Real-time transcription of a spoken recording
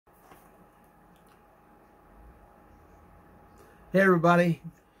Hey everybody,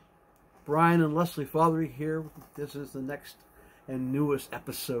 Brian and Leslie Fatherees here. This is the next and newest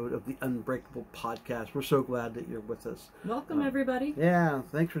episode of the Unbreakable podcast. We're so glad that you're with us. Welcome everybody. Yeah,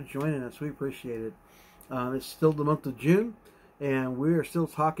 thanks for joining us. We appreciate it. It's still the month of June, and we are still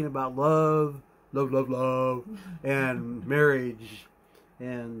talking about love, and marriage,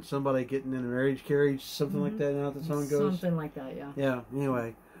 and somebody getting in a marriage carriage, something like that. Now that song goes. Something like that, yeah. Yeah.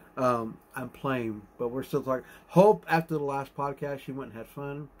 Anyway. I'm playing, but we're still talking. Hope after the last podcast you went and had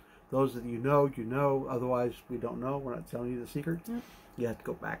fun. Those that you know. Otherwise, we don't know. We're not telling you the secret. Yep. You have to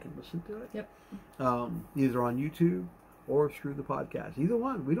go back and listen to it. Yep. Either on YouTube or through the podcast. Either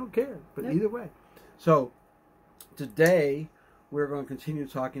one. We don't care, but either way. So, today we're going to continue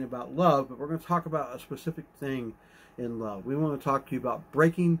talking about love, but we're going to talk about a specific thing in love. We want to talk to you about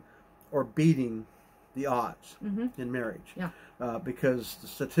breaking or beating the odds in marriage. Yeah. Because the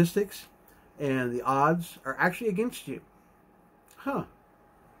statistics and the odds are actually against you. Huh.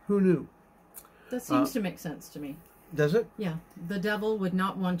 Who knew? That seems to make sense to me. Does it? Yeah. The devil would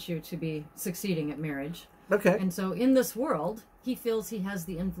not want you to be succeeding at marriage. Okay. And so in this world, he feels he has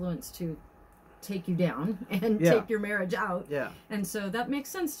the influence to take you down and take your marriage out. Yeah. And so that makes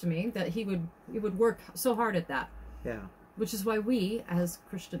sense to me that he would work so hard at that. Yeah. Which is why we, as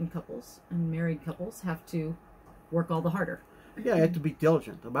Christian couples and married couples, have to work all the harder. Yeah, you have to be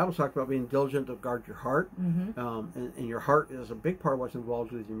diligent. The Bible talks about being diligent to guard your heart. And your heart is a big part of what's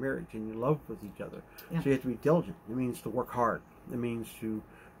involved with your marriage and your love with each other. Yeah. So you have to be diligent. It means to work hard. It means to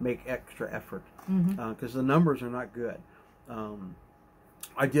make extra effort. Because the numbers are not good.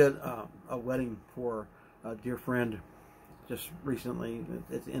 I did a wedding for a dear friend just recently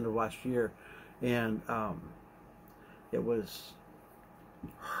at the end of last year. And it was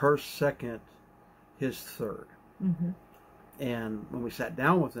her second, his third. And when we sat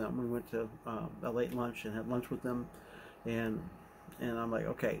down with them, we went to a late lunch and had lunch with them. And I'm like,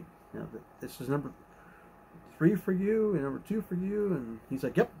 okay, this is number 3 for you and number 2 for you. And he's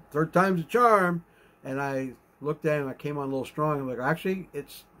like, yep, third time's a charm. And I looked at him, I came on a little strong. I'm like, actually,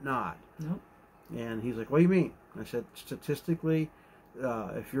 it's not. Nope. And he's like, what do you mean? I said, statistically,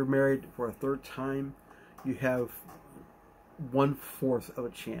 if you're married for a third time, you have 1/4 of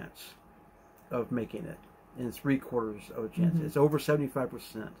a chance of making it. And 3/4 of a chance. It's over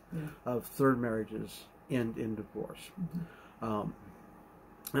 75% of third marriages end in divorce. And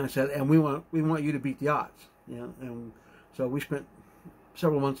I said, and we want you to beat the odds. And so we spent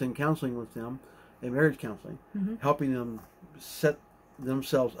several months in counseling with them, in marriage counseling, helping them set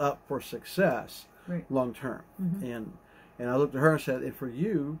themselves up for success long term. And I looked at her and said, and for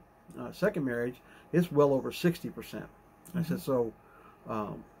you, second marriage, it's well over 60%. I said, so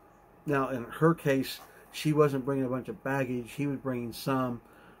now in her case, she wasn't bringing a bunch of baggage. He was bringing some.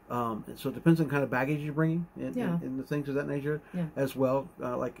 And so it depends on the kind of baggage you're bringing in the things of that nature as well.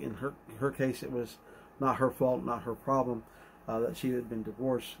 Like in her case, it was not her fault, not her problem that she had been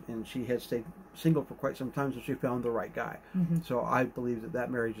divorced, and she had stayed single for quite some time, so she found the right guy. So I believe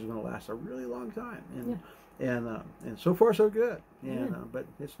that marriage is going to last a really long time. And so far so good. But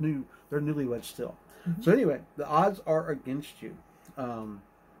it's new. They're newlyweds still. So anyway, the odds are against you.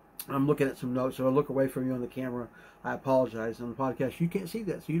 I'm looking at some notes, so I look away from you on the camera. I apologize. On the podcast, you can't see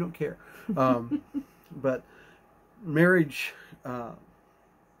that, so you don't care. But marriage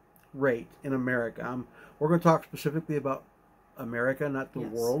rate in America. We're going to talk specifically about America, not the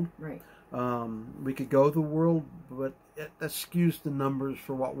world. Right. We could go the world, but that skews the numbers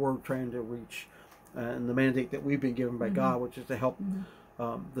for what we're trying to reach, and the mandate that we've been given by God, which is to help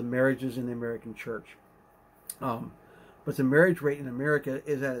the marriages in the American church. But the marriage rate in America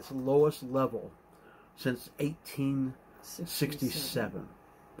is at its lowest level since 1867.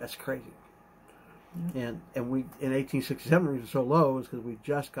 That's crazy. And we in 1867 the reason it's so low is because we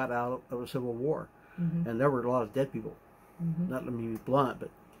just got out of a civil war, and there were a lot of dead people. Not to be blunt, but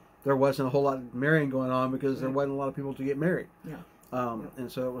there wasn't a whole lot of marrying going on because there wasn't a lot of people to get married.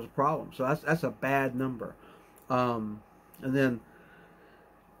 And so it was a problem. So that's a bad number. And then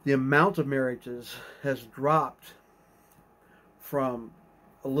the amount of marriages has dropped from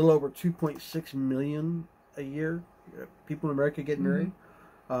a little over 2.6 million a year, people in America get married,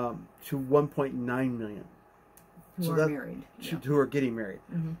 to 1.9 million. Who are married. Who are getting married.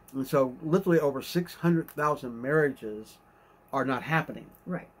 And so literally over 600,000 marriages are not happening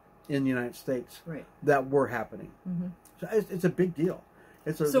in the United States that were happening. So it's a big deal.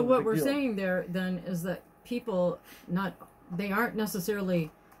 So what we're saying there then is that people they aren't necessarily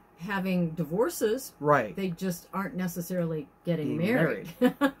having divorces. They just aren't necessarily getting married.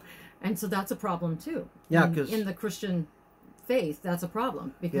 And so that's a problem too. Because in the Christian faith, that's a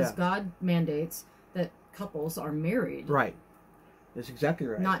problem because God mandates that couples are married. That's exactly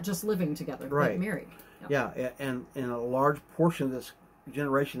right. Not just living together, but married. Yep. Yeah, and a large portion of this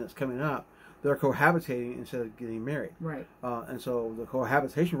generation that's coming up, they're cohabitating instead of getting married. Right. And so the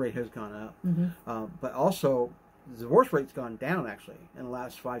cohabitation rate has gone up. Mm-hmm. But also, the divorce rate's gone down, actually, in the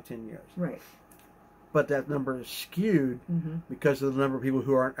last 5-10 years. Right. But that number is skewed because of the number of people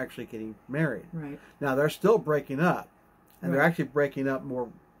who aren't actually getting married. Right. Now, they're still breaking up, and they're actually breaking up more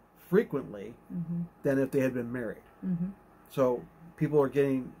frequently than if they had been married. So people are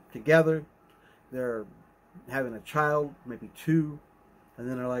getting together, they're having a child, maybe 2, and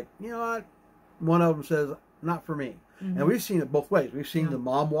then they're like, you know what? One of them says, not for me. And we've seen it both ways. We've seen the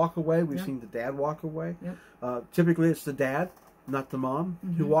mom walk away. We've seen the dad walk away. Typically, it's the dad, not the mom,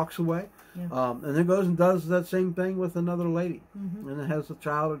 who walks away. And then goes and does that same thing with another lady. And then has a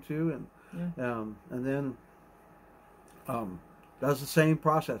child or 2. And then does the same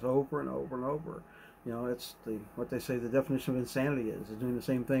process over and over and over. You know, it's what they say the definition of insanity is doing the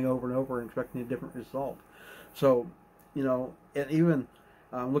same thing over and over and expecting a different result. So, you know, and even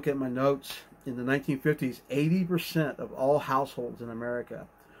look at my notes. In the 1950s, 80% of all households in America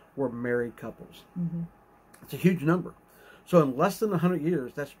were married couples. It's a huge number. So in less than 100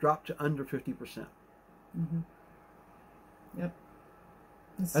 years, that's dropped to under 50%. Yep.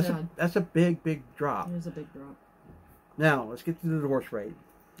 That's a big, big drop. It is a big drop. Now, let's get to the divorce rate.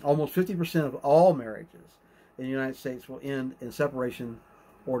 Almost 50% of all marriages in the United States will end in separation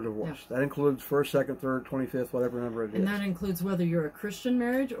or divorce. That includes 1st, 2nd, 3rd, 25th, whatever number it is. And that includes whether you're a Christian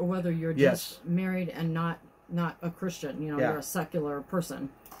marriage or whether you're just married and not a Christian. You know, you're a secular person.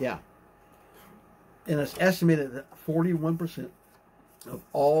 Yeah. And it's estimated that 41% of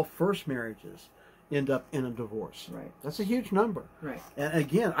all first marriages end up in a divorce. Right. That's a huge number. Right. And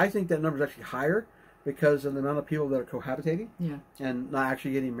again, I think that number is actually higher because of the amount of people that are cohabitating and not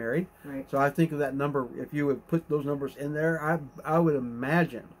actually getting married. Right. So I think of that number, if you would put those numbers in there, I would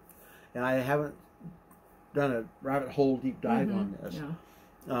imagine, and I haven't done a rabbit hole deep dive on this,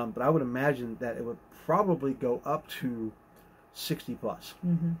 but I would imagine that it would probably go up to 60 plus.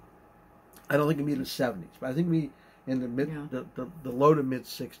 I don't think it'd be in the 70s, but I think it'd be in the the low to mid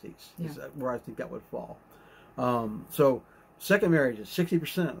 60s is where I think that would fall. So second marriages,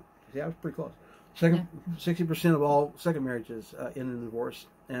 60%. Yeah, I was pretty close. 60% of all second marriages end in divorce,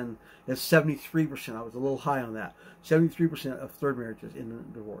 and it's 73%. I was a little high on that. 73% of third marriages end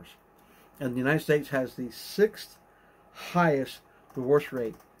in divorce, and the United States has the 6th highest divorce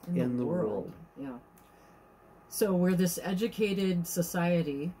rate in the world. Yeah. So we're this educated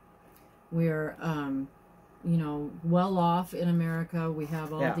society. We're you know, well off in America. We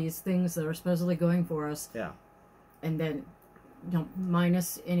have all these things that are supposedly going for us. Yeah. And then, you know,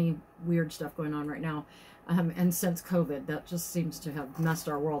 minus any weird stuff going on right now. And since COVID, that just seems to have messed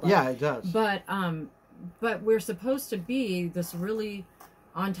our world up. Yeah, it does. But we're supposed to be this really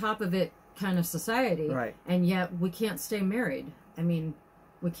on top of it kind of society. Right. And yet we can't stay married. I mean,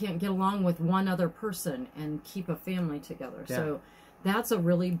 we can't get along with one other person and keep a family together. Yeah. So that's a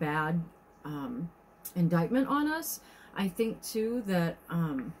really bad indictment on us. I think too that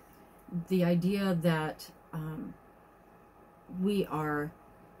the idea that we are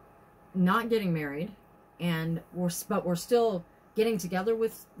not getting married and we're still getting together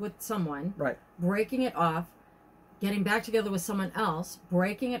with someone, right, breaking it off, getting back together with someone else,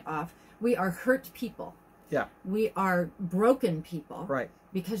 breaking it off. We are hurt people. Yeah. We are broken people. Right.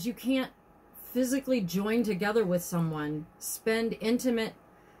 Because you can't physically join together with someone, spend intimate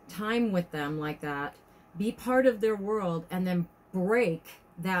time with them like that, be part of their world, and then break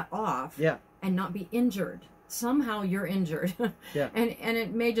that off and not be injured. Somehow you're injured. Yeah. And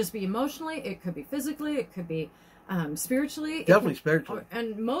it may just be emotionally, it could be physically, it could be spiritually. Definitely spiritually.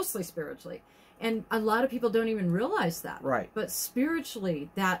 And mostly spiritually. And a lot of people don't even realize that. Right. But spiritually,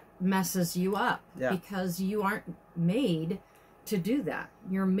 that messes you up because you aren't made to do that.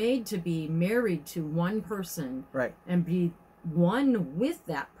 You're made to be married to one person, right, and be one with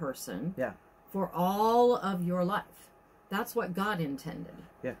that person for all of your life. That's what God intended.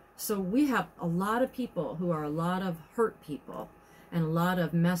 Yeah. So we have a lot of people who are a lot of hurt people and a lot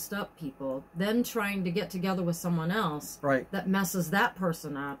of messed up people, then trying to get together with someone else that messes that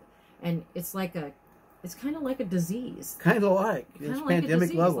person up. And it's kind of like a disease. Kind of like. It's like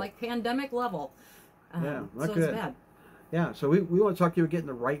pandemic level. Like pandemic level. Yeah, not so good. It's bad. Yeah, so we want to talk to you about getting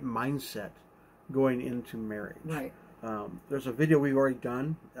the right mindset going into marriage. Right. There's a video we've already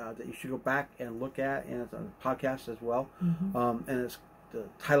done that you should go back and look at, and it's on a podcast as well. Mm-hmm. And it's the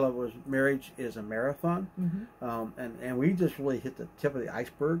title of it was "Marriage is a Marathon," and we just really hit the tip of the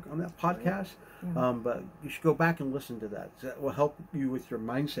iceberg on that podcast. Yeah. But you should go back and listen to that. That will help you with your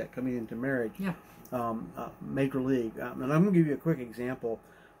mindset coming into marriage. Yeah. Major league. And I'm going to give you a quick example.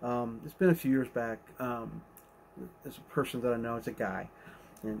 It's been a few years back. There's a person that I know. It's a guy,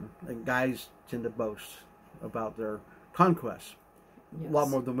 and guys tend to boast about their conquests. Yes. A lot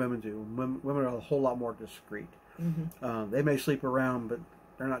more than women do. Women are a whole lot more discreet. They may sleep around, but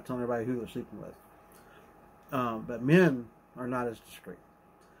they're not telling everybody who they're sleeping with. But men are not as discreet.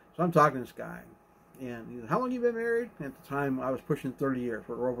 So I'm talking to this guy, and he said, "How long have you been married?" And at the time, I was pushing 30 years.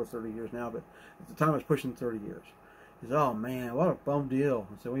 We're over 30 years now, but at the time, I was pushing 30 years. He said, "Oh man, what a bum deal."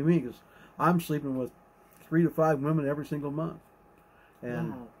 I said, "What do you mean?" Because I'm sleeping with 3 to 5 women every single month.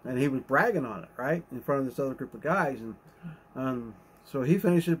 And and he was bragging on it, right, in front of this other group of guys. And so he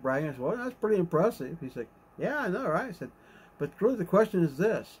finishes bragging. I said, "Well, that's pretty impressive." He's like, "Yeah, I know, right?" I said, "But really the question is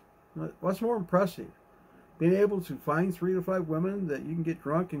this. What's more impressive? Being able to find 3 to 5 women that you can get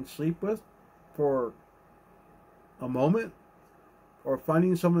drunk and sleep with for a moment, or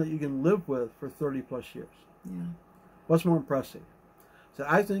finding someone that you can live with for 30 plus years? Yeah. What's more impressive?" So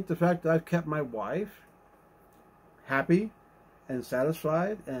I think the fact that I've kept my wife happy and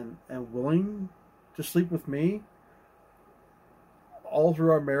satisfied and willing to sleep with me all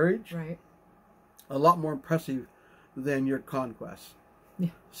through our marriage, right, a lot more impressive than your conquest. Yeah.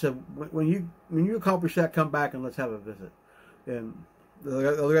 So when you accomplish that, come back and let's have a visit. And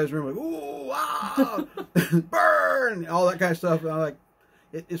the other guys are like, "Ooh, ah, burn," all that kind of stuff. And I'm like,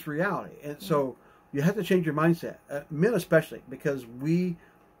 it's reality. And so you have to change your mindset, men especially, because we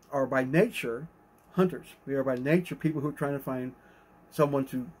are by nature hunters. We are by nature people who are trying to find someone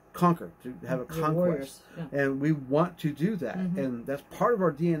to conquer, to have a conquest. Yeah. And we want to do that. And that's part of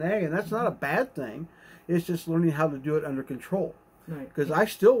our DNA, and that's not a bad thing. It's just learning how to do it under control. Because I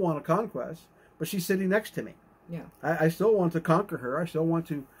still want a conquest, but she's sitting next to me. Yeah, I still want to conquer her. I still want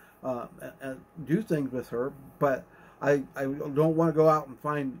to do things with her, but I don't want to go out and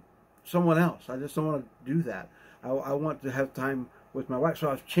find someone else. I just don't want to do that. I want to have time with my wife. So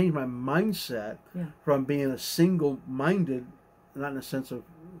I've changed my mindset from being a single-minded, not in a sense of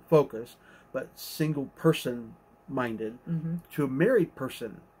focus, but single-person-minded, to a married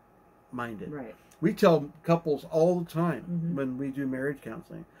person-minded. Right. We tell couples all the time when we do marriage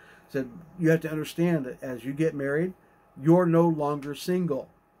counseling, said, you have to understand that as you get married, you're no longer single.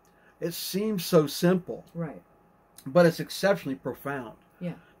 It seems so simple, right? But it's exceptionally profound.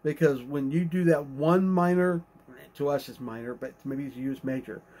 Yeah. Because when you do that one minor, to us it's minor, but maybe to you it's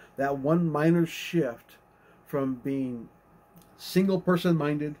major, that one minor shift from being single person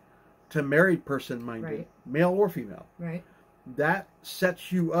minded to married person minded, right, male or female, right, that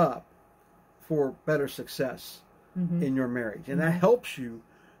sets you up for better success in your marriage. And that helps you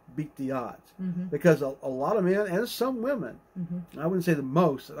beat the odds. Because a lot of men and some women, I wouldn't say the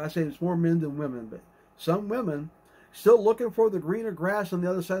most, I say it's more men than women, but some women still looking for the greener grass on the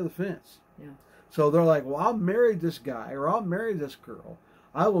other side of the fence. Yeah. So they're like, well, I'll marry this guy or I'll marry this girl.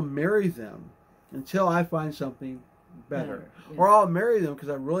 I will marry them until I find something better. Yeah. Or I'll marry them because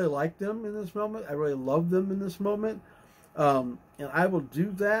I really like them in this moment. I really love them in this moment. And I will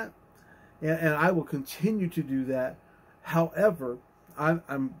do that. And I will continue to do that. However,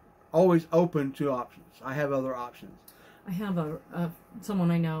 I'm always open to options. I have other options. I have someone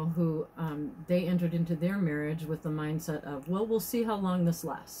I know who they entered into their marriage with the mindset of, well, we'll see how long this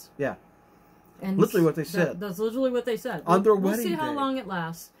lasts. Yeah. And literally what they said. That's literally what they said. On their wedding day. We'll see how long it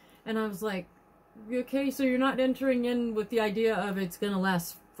lasts. And I was like, okay, so you're not entering in with the idea of it's going to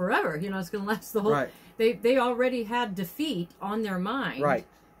last forever. You know, it's going to last the whole... Right. They already had defeat on their mind. Right.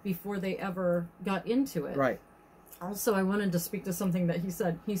 Before they ever got into it. Right. Also, I wanted to speak to something that he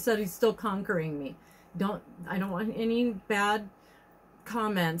said. He said he's still conquering me. I don't want any bad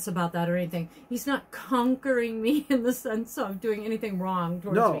comments about that or anything. He's not conquering me in the sense of doing anything wrong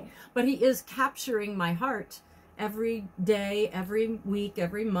towards me. But he is capturing my heart every day, every week,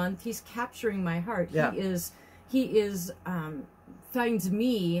 every month. He's capturing my heart. Yeah. He is finds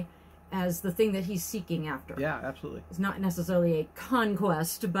me as the thing that he's seeking after. Yeah, absolutely. It's not necessarily a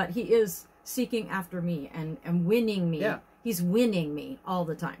conquest, but he is seeking after me and winning me. Yeah. He's winning me all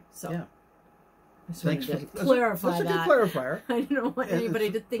the time. So yeah. Thanks for clarify that. That's a good clarifier. I don't want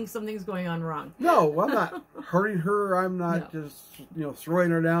anybody to think something's going on wrong. No, I'm not hurting her. I'm not just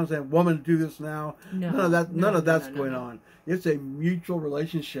throwing her down saying, "Woman, do this now." No, none of that's going on. It's a mutual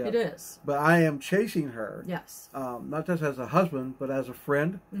relationship. It is. But I am chasing her. Yes. Not just as a husband, but as a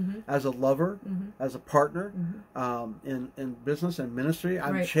friend, as a lover, as a partner, in business and ministry.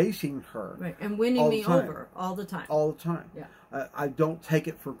 I'm chasing her. Right. And winning me over all the time. All the time. Yeah. I don't take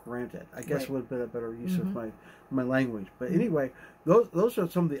it for granted. I guess would have been a better use of my language. But anyway, those are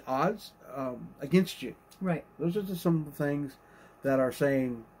some of the odds against you. Right. Those are just some of the things that are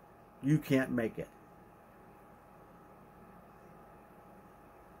saying you can't make it.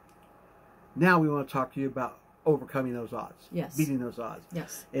 Now we want to talk to you about overcoming those odds. Yes. Beating those odds.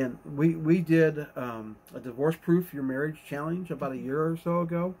 Yes. And we did a divorce proof your marriage challenge about a year or so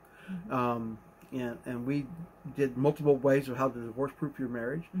ago. And we did multiple ways of how to divorce proof your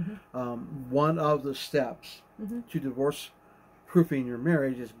marriage. One of the steps to divorce proofing your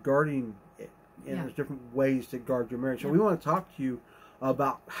marriage is guarding it. And there's different ways to guard your marriage. So we want to talk to you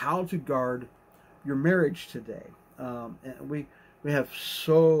about how to guard your marriage today. And we have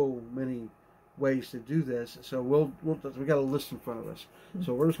so many ways to do this. So we got a list in front of us.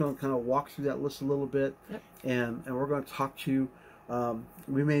 So we're just going to kind of walk through that list a little bit, and we're going to talk to you.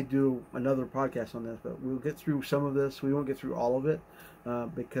 We may do another podcast on this, but we'll get through some of this. We won't get through all of it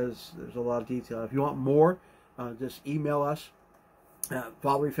because there's a lot of detail. If you want more, just email us at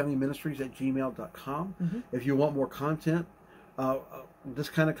FathereesFamilyMinistries@gmail.com. If you want more content, this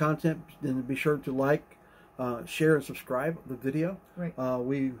kind of content, then be sure to like, share, and subscribe the video. Right.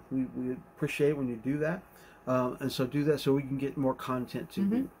 We appreciate when you do that, and so do that so we can get more content to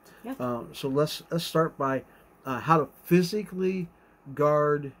you. So let's start by how to physically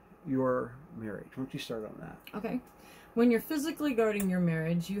guard your marriage. Why don't you start on that? Okay. When you're physically guarding your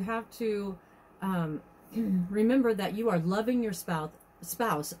marriage, you have to remember that you are loving your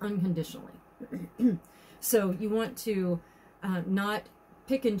spouse unconditionally. So you want to not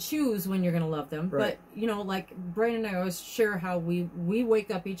pick and choose when you're going to love them. Right. But, like Brian and I always share how we wake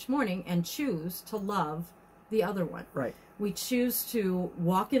up each morning and choose to love the other one. Right. We choose to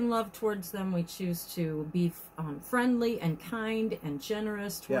walk in love towards them. We choose to be friendly and kind and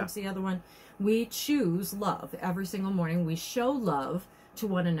generous towards the other one. We choose love every single morning. We show love to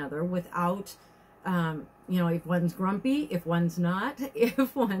one another without, if one's grumpy, if one's not,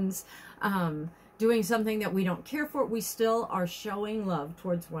 if one's doing something that we don't care for, we still are showing love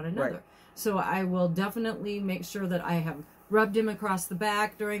towards one another. Right. So I will definitely make sure that I have rubbed him across the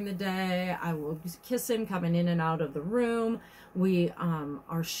back during the day. I will kiss him coming in and out of the room. We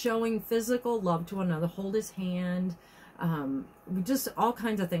are showing physical love to one another, hold his hand, just all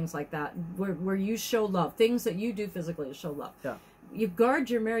kinds of things like that, where you show love, things that you do physically to show love. Yeah. You guard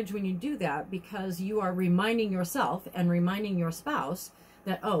your marriage when you do that because you are reminding yourself and reminding your spouse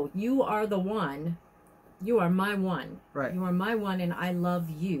that, oh, you are the one, you are my one. Right. You are my one and I love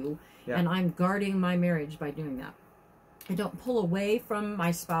you. Yeah. And I'm guarding my marriage by doing that. I don't pull away from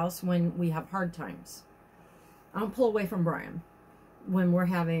my spouse when we have hard times. I don't pull away from Brian when we're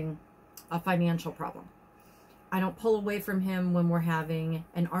having a financial problem. I don't pull away from him when we're having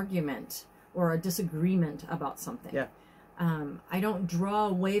an argument or a disagreement about something. Yeah. I don't draw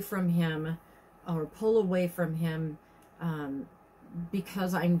away from him or pull away from him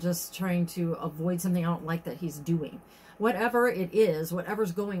because I'm just trying to avoid something I don't like that he's doing. Whatever it is,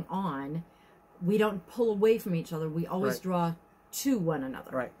 whatever's going on, we don't pull away from each other. We always draw to one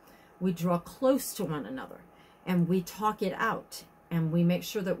another. Right. We draw close to one another, and we talk it out, and we make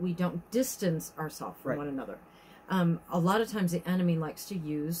sure that we don't distance ourselves from one another. A lot of times the enemy likes to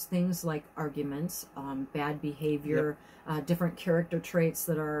use things like arguments, bad behavior, different character traits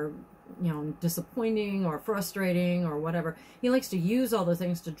that are, disappointing or frustrating or whatever. He likes to use all those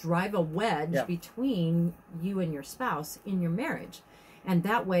things to drive a wedge between you and your spouse in your marriage. And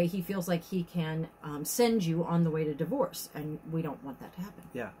that way he feels like he can send you on the way to divorce. And we don't want that to happen.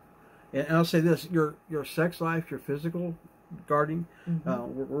 Yeah. And I'll say this, your sex life, your physical guarding,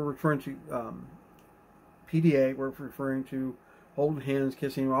 we're referring to PDA, we're referring to holding hands,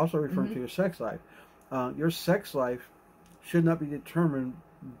 kissing, we're also referring to your sex life. Your sex life should not be determined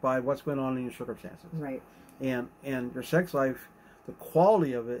by what's going on in your circumstances. Right. And your sex life, the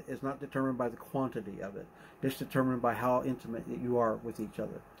quality of it is not determined by the quantity of it. It's determined by how intimate you are with each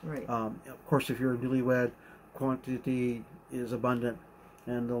other. Right. Of course, if you're newlywed, quantity is abundant,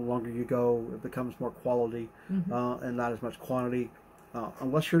 and the longer you go, it becomes more quality and not as much quantity,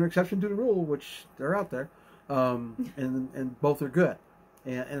 unless you're an exception to the rule, which they're out there, and both are good.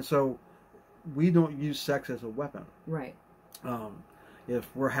 And so we don't use sex as a weapon. Right.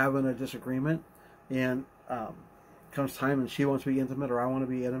 If we're having a disagreement and comes time and she wants to be intimate or I want to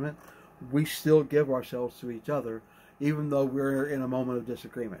be intimate, we still give ourselves to each other, even though we're in a moment of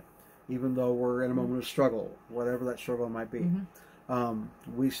disagreement, even though we're in a moment of struggle, whatever that struggle might be.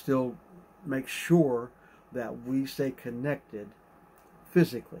 We still make sure that we stay connected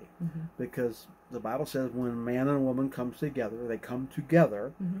physically, because the Bible says when a man and a woman comes together, they come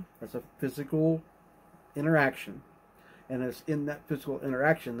together. That's a physical interaction. and it's in that physical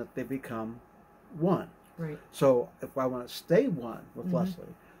interaction that they become one. Right. So if I want to stay one with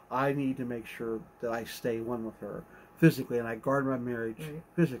Leslie, I need to make sure that I stay one with her physically, and I guard my marriage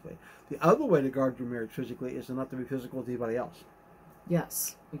physically. The other way to guard your marriage physically is to not to be physical with anybody else.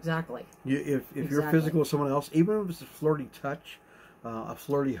 Yes, exactly. If you're physical with someone else, even if it's a flirty touch, a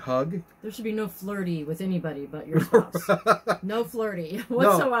flirty hug. There should be no flirty with anybody but your spouse. No flirty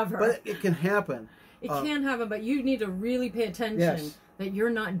whatsoever. No, but it can happen. It can happen, but you need to really pay attention that you're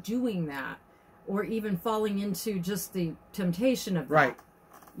not doing that, or even falling into just the temptation of that. Right.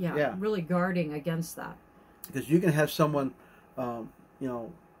 Yeah, really guarding against that. Because you can have someone,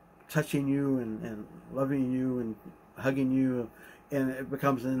 touching you and loving you and hugging you, and it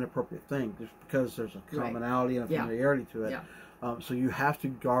becomes an inappropriate thing just because there's a commonality and a familiarity to it. Yeah. So you have to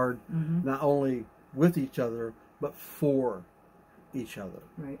guard not only with each other, but for each other.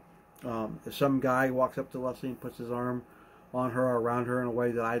 Right. If some guy walks up to Leslie and puts his arm on her or around her in a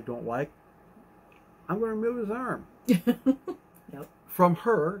way that I don't like, I'm going to remove his arm from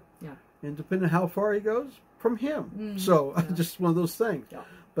her. Yeah. And depending on how far he goes, from him. So just one of those things. Yeah.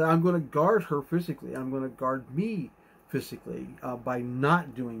 But I'm going to guard her physically. I'm going to guard me physically by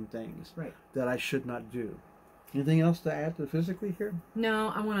not doing things that I should not do. Anything else to add to physically here?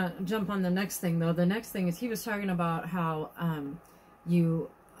 No, I want to jump on the next thing, though. The next thing is he was talking about how you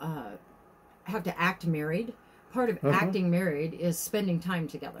have to act married. Part of acting married is spending time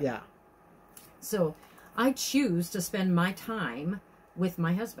together. Yeah. So I choose to spend my time with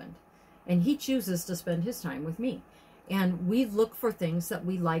my husband, and he chooses to spend his time with me. And we look for things that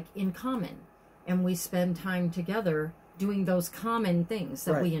we like in common, and we spend time together doing those common things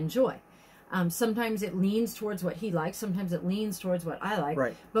that we enjoy. Sometimes it leans towards what he likes. Sometimes it leans towards what I like.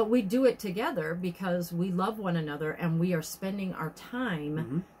 Right. But we do it together because we love one another and we are spending our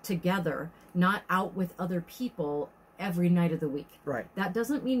time together, not out with other people every night of the week. Right. That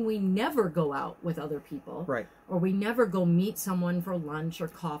doesn't mean we never go out with other people. Right. Or we never go meet someone for lunch or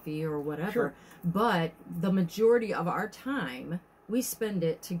coffee or whatever. Sure. But the majority of our time, we spend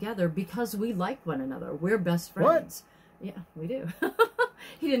it together because we like one another. We're best friends. What? Yeah, we do.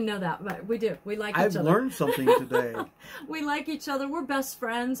 He didn't know that, but we do. We like each other. I've learned something today. We like each other. We're best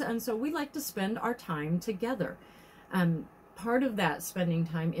friends, and so we like to spend our time together. Part of that spending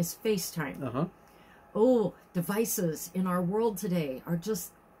time is FaceTime. Oh, devices in our world today are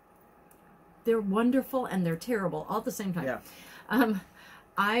just, they're wonderful and they're terrible all at the same time. Yeah.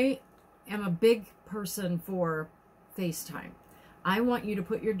 I am a big person for FaceTime. I want you to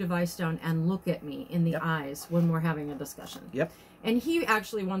put your device down and look at me in the eyes when we're having a discussion. Yep. And he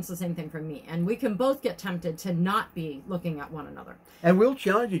actually wants the same thing from me. And we can both get tempted to not be looking at one another. And we'll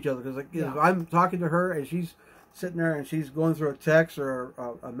challenge each other. Because if I'm talking to her and she's sitting there and she's going through a text or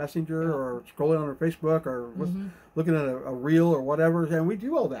a messenger or scrolling on her Facebook or looking at a reel or whatever. And we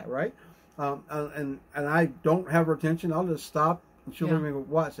do all that, right? And I don't have her attention. I'll just stop and she'll look at me and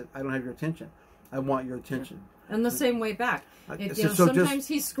go, what? I said, I don't have your attention. I want your attention. Sure. And the same way back. Sometimes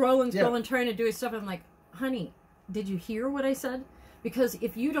he's scrolling, trying to do his stuff. I'm like, honey, did you hear what I said? Because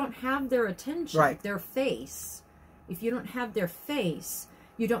if you don't have their attention, their face, if you don't have their face,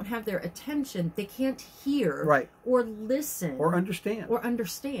 you don't have their attention, they can't hear or listen. Or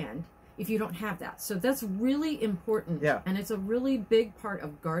understand. If you don't have that. So that's really important. Yeah. And it's a really big part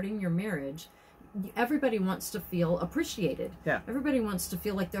of guarding your marriage. Everybody wants to feel appreciated. Yeah. Everybody wants to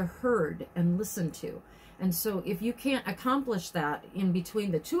feel like they're heard and listened to. And so if you can't accomplish that in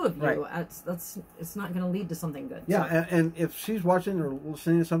between the two of you, it's not going to lead to something good. Yeah, so. and if she's watching or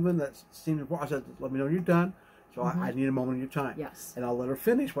listening to something that seems important, I said, let me know when you're done. So I need a moment of your time. Yes. And I'll let her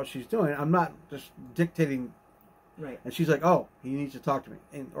finish what she's doing. I'm not just dictating. Right. And she's like, oh, he needs to talk to me.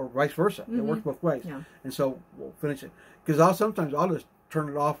 Or vice versa. It works both ways. Yeah. And so we'll finish it. Because sometimes I'll just turn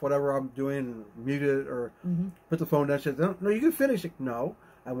it off, whatever I'm doing, and mute it or put the phone down and say, no, you can finish it. No.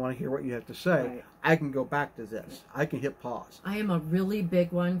 I want to hear what you have to say. Right. I can go back to this. I can hit pause. I am a really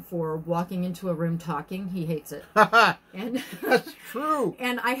big one for walking into a room talking. He hates it. And that's true.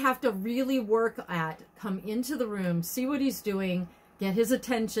 And I have to really work at come into the room, see what he's doing, get his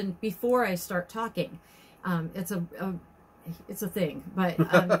attention before I start talking. It's a thing,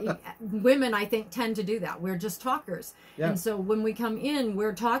 but women, I think, tend to do that. We're just talkers. Yeah. And so when we come in,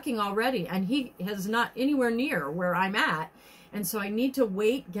 we're talking already, and he is not anywhere near where I'm at. And so I need to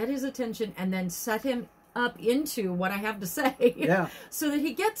wait, get his attention, and then set him up into what I have to say. Yeah. So that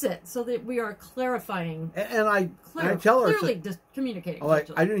he gets it, so that we are clarifying. And I tell her. Clearly just communicating. Like,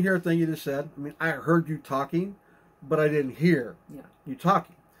 I didn't hear a thing you just said. I mean, I heard you talking, but I didn't hear you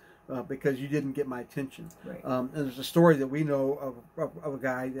talking because you didn't get my attention. Right. And there's a story that we know of a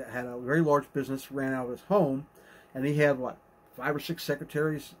guy that had a very large business, ran out of his home, and he had, what, 5 or 6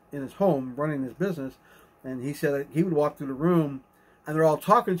 secretaries in his home running his business, and he said that he would walk through the room, and they're all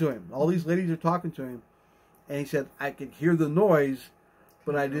talking to him. All these ladies are talking to him, and he said, I could hear the noise,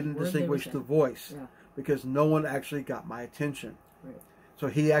 but I didn't distinguish the voice, because no one actually got my attention. Right. So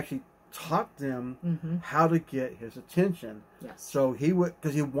he actually taught them how to get his attention. Yes. So he would,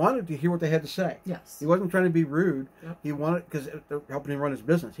 because he wanted to hear what they had to say. Yes. He wasn't trying to be rude. Yep. He wanted, because they're helping him run his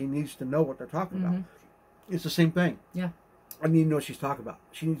business. He needs to know what they're talking about. It's the same thing. Yeah. I need to know what she's talking about.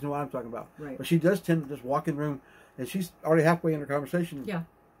 She needs to know what I'm talking about. Right. But she does tend to just walk in the room, and she's already halfway in her conversation. Yeah.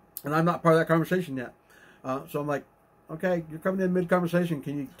 And I'm not part of that conversation yet. So I'm like, okay, you're coming in mid-conversation.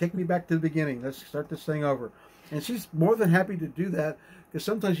 Can you take me back to the beginning? Let's start this thing over. And she's more than happy to do that, because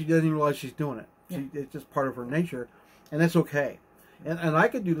sometimes she doesn't even realize she's doing it. Yeah. It's just part of her nature, and that's okay. And I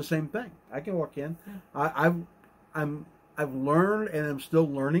could do the same thing. I can walk in. Yeah. I've learned, and I'm still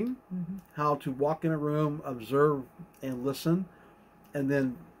learning how to walk in a room, observe, and listen, and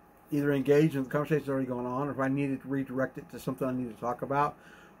then either engage in the conversation that's already going on, or if I needed to redirect it to something I need to talk about,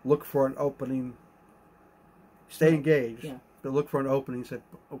 look for an opening. Stay engaged, but look for an opening. Say,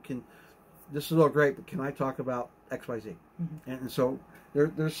 okay, this is all great, but can I talk about X, Y, Z? And so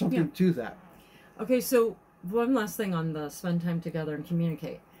there's something to that. Okay, so one last thing on the spend time together and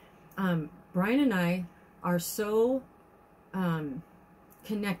communicate. Brian and I are so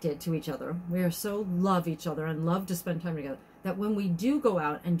connected to each other. We are so love each other and love to spend time together, that when we do go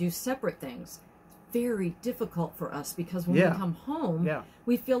out and do separate things, it's very difficult for us, because when we come home,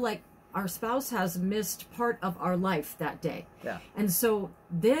 we feel like our spouse has missed part of our life that day. Yeah. And so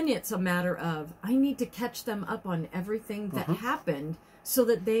then it's a matter of, I need to catch them up on everything that happened, so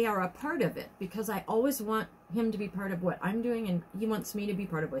that they are a part of it, because I always want him to be part of what I'm doing, and he wants me to be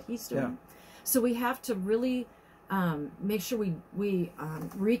part of what he's doing. Yeah. So we have to really make sure we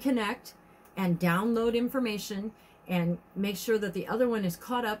reconnect and download information, and make sure that the other one is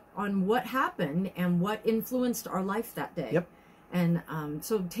caught up on what happened and what influenced our life that day. Yep. And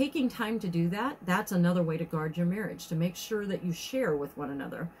so taking time to do that, that's another way to guard your marriage, to make sure that you share with one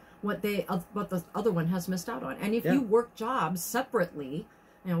another what the other one has missed out on. And if you work jobs separately,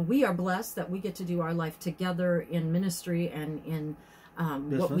 you know, we are blessed that we get to do our life together in ministry and in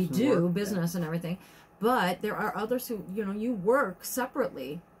what we do, business and everything. But there are others who, you know, you work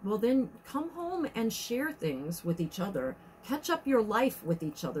separately. Well, then come home and share things with each other. Catch up your life with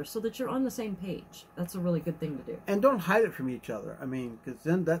each other so that you're on the same page. That's a really good thing to do. And don't hide it from each other. I mean, because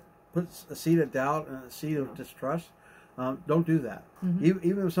then that puts a seed of doubt and a seed of distrust. Don't do that.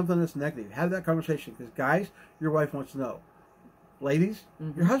 Even if something that's negative, have that conversation. Because guys, your wife wants to know. Ladies,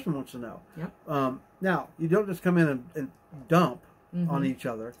 your husband wants to know. Yep. Now, you don't just come in and dump on each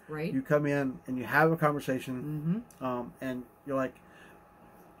other. Right. You come in and you have a conversation, and you're like,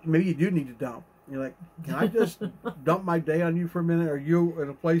 maybe you do need to dump. You're like, can I just dump my day on you for a minute? Are you in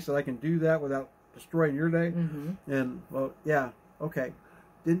a place that I can do that without destroying your day? And, well, yeah, okay.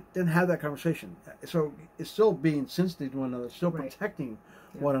 Then have that conversation. So it's still being sensitive to one another, still protecting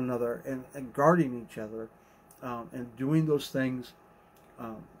one another, and guarding each other, and doing those things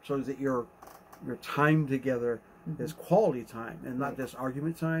so that your time together is quality time, and not just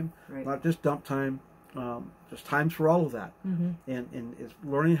argument time, not just dump time, just times for all of that. And it's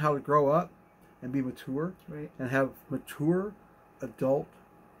learning how to grow up and be mature, and have mature adult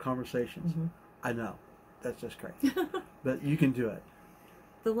conversations. I know, that's just great. But you can do it.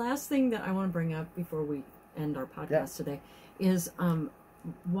 The last thing that I want to bring up before we end our podcast today is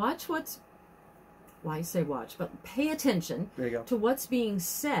watch what's, well, I say watch, but pay attention to what's being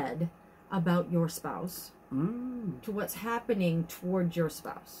said about your spouse, to what's happening toward your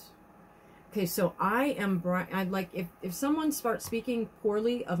spouse. Okay, so I'd like, if someone starts speaking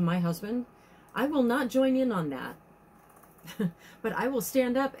poorly of my husband, I will not join in on that. But I will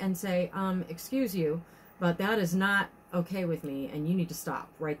stand up and say, excuse you, but that is not okay with me, and you need to stop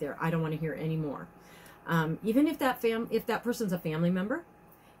right there. I don't want to hear any more. Even if that person's a family member,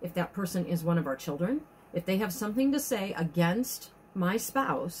 if that person is one of our children, if they have something to say against my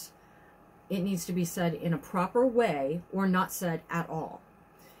spouse, it needs to be said in a proper way or not said at all.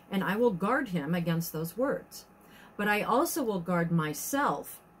 And I will guard him against those words. But I also will guard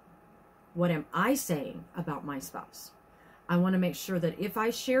myself. What am I saying about my spouse? I want to make sure that if I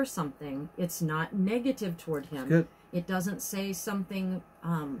share something, it's not negative toward him. Good. It doesn't say something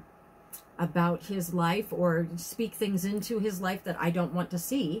about his life or speak things into his life that I don't want to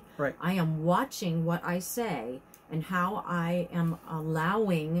see. Right. I am watching what I say and how I am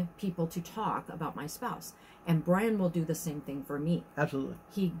allowing people to talk about my spouse. And Brian will do the same thing for me. Absolutely.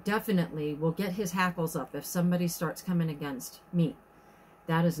 He definitely will get his hackles up if somebody starts coming against me.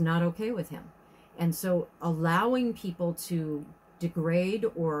 That is not okay with him. And so allowing people to degrade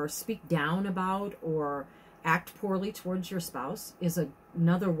or speak down about or act poorly towards your spouse is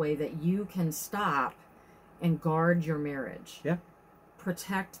another way that you can stop and guard your marriage. Yeah.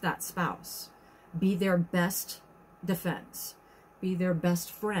 Protect that spouse. Be their best defense. Be their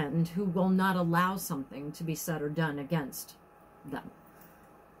best friend who will not allow something to be said or done against them.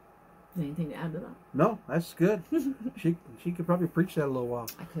 Anything to add to that? No, that's good. she could probably preach that a little while.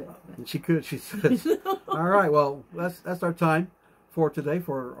 I could. She could. She says. All right. Well, that's our time for today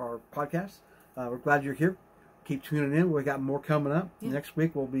for our podcast. We're glad you're here. Keep tuning in. We got more coming up. Yeah. Next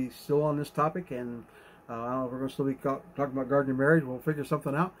week we'll be still on this topic, and I don't know if we're going to still be talking about guarding your marriage. We'll figure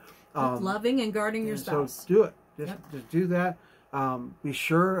something out. Loving and guarding your spouse. So do it. Just do that. Be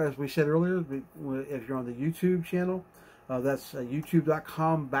sure, as we said earlier, if you're on the YouTube channel, that's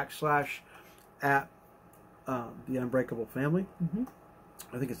youtube.com/at the Unbreakable Family. Mm-hmm.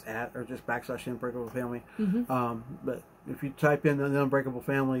 I think it's at or just / Unbreakable Family. Mm-hmm. But if you type in the Unbreakable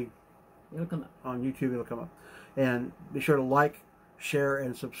Family, it'll come up on YouTube. It'll come up, and be sure to like, share,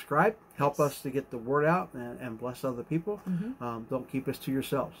 and subscribe. Help us to get the word out and bless other people. Mm-hmm. Don't keep us to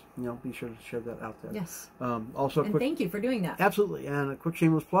yourselves. Be sure to share that out there. Yes. Also, thank you for doing that. Absolutely, and a quick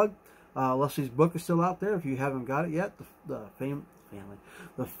shameless plug. Leslie's book is still out there. If you haven't got it yet, the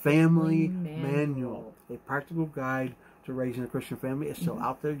Family Manual, a practical guide to raising a Christian family, is still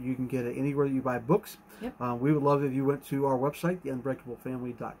out there. You can get it anywhere you buy books. Yep. We would love it if you went to our website,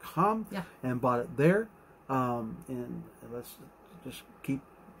 theunbreakablefamily.com, and bought it there. And let's just keep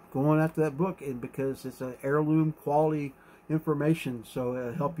going after that book, and because it's an heirloom quality information, so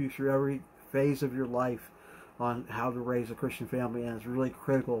it'll help you through every phase of your life on how to raise a Christian family, and it's really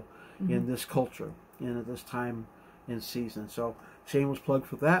critical in this culture and at this time in season. So shameless plug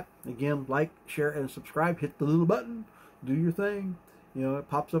for that. Again, like, share, and subscribe. Hit the little button. Do your thing. It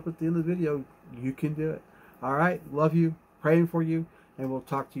pops up at the end of the video. You can do it. All right. Love you. Praying for you. And we'll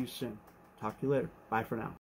talk to you soon. Talk to you later. Bye for now.